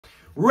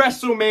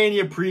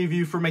Wrestlemania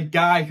preview from a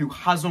guy who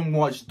hasn't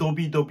watched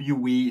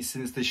WWE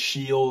since The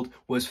Shield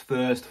was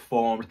first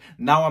formed.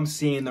 Now I'm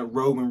seeing that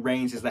Roman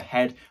Reigns is the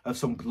head of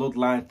some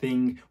bloodline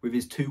thing with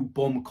his two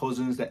bum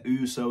cousins, the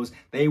Usos.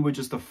 They were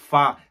just a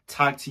fat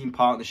tag team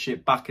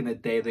partnership back in the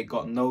day. They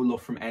got no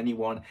love from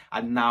anyone,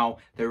 and now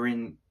they're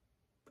in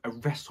a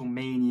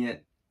WrestleMania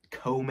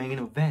co-main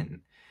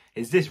event.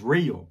 Is this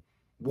real?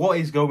 What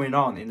is going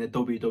on in the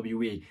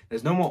WWE?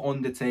 There's no more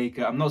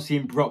Undertaker. I'm not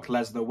seeing Brock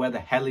Lesnar. Where the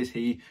hell is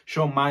he?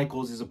 Shawn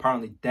Michaels is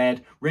apparently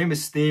dead. Rey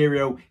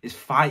Mysterio is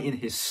fighting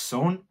his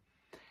son.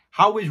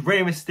 How is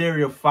Rey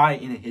Mysterio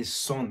fighting his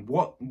son?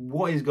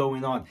 What is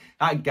going on?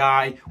 That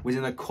guy was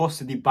in a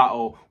custody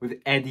battle with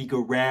Eddie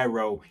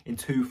Guerrero in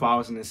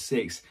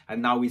 2006,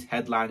 and now he's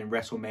headlining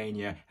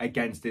WrestleMania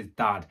against his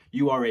dad.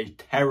 You are a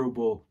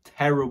terrible,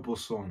 terrible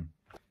son.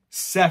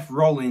 Seth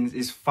Rollins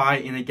is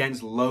fighting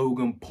against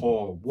Logan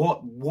Paul.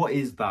 What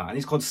is that? And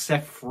he's called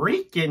Seth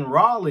freaking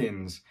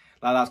Rollins.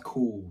 Like, that's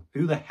cool.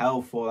 Who the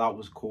hell thought that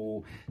was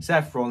cool?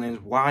 Seth Rollins,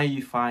 why are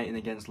you fighting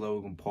against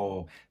Logan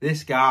Paul?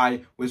 This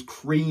guy was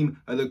cream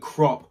of the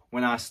crop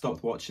when I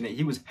stopped watching it.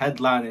 He was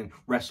headlining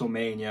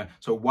WrestleMania.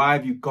 So why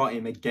have you got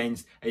him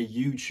against a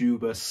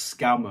YouTuber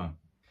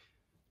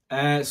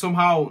scammer?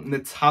 Somehow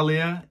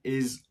Natalya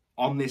is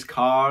on this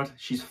card.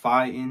 She's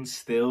fighting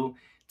still.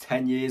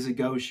 10 years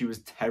ago, she was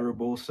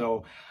terrible,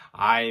 so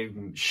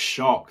I'm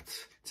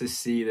shocked to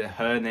see that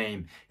her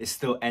name is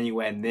still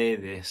anywhere near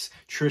this.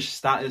 Trish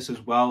Stratus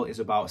as well is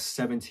about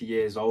 70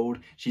 years old.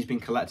 She's been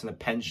collecting a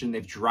pension.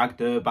 They've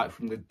dragged her back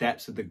from the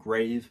depths of the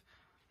grave.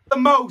 The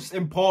most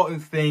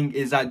important thing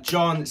is that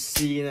John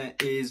Cena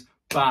is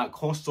back.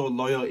 Hustle,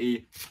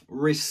 loyalty,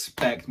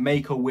 respect,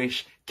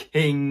 Make-A-Wish,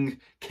 king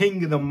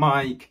of the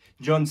mic.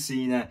 John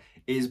Cena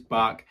is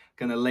back.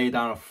 Gonna lay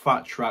down a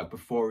fat track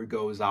before he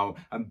goes out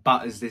and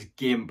batters this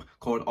gimp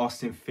called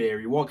Austin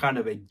Theory. What kind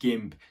of a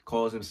gimp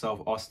calls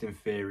himself Austin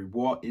Theory?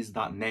 What is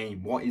that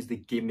name? What is the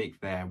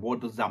gimmick there? What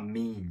does that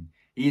mean?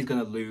 He's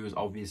gonna lose,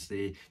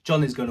 obviously.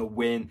 John is gonna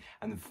win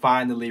and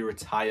finally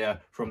retire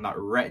from that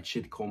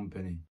wretched company.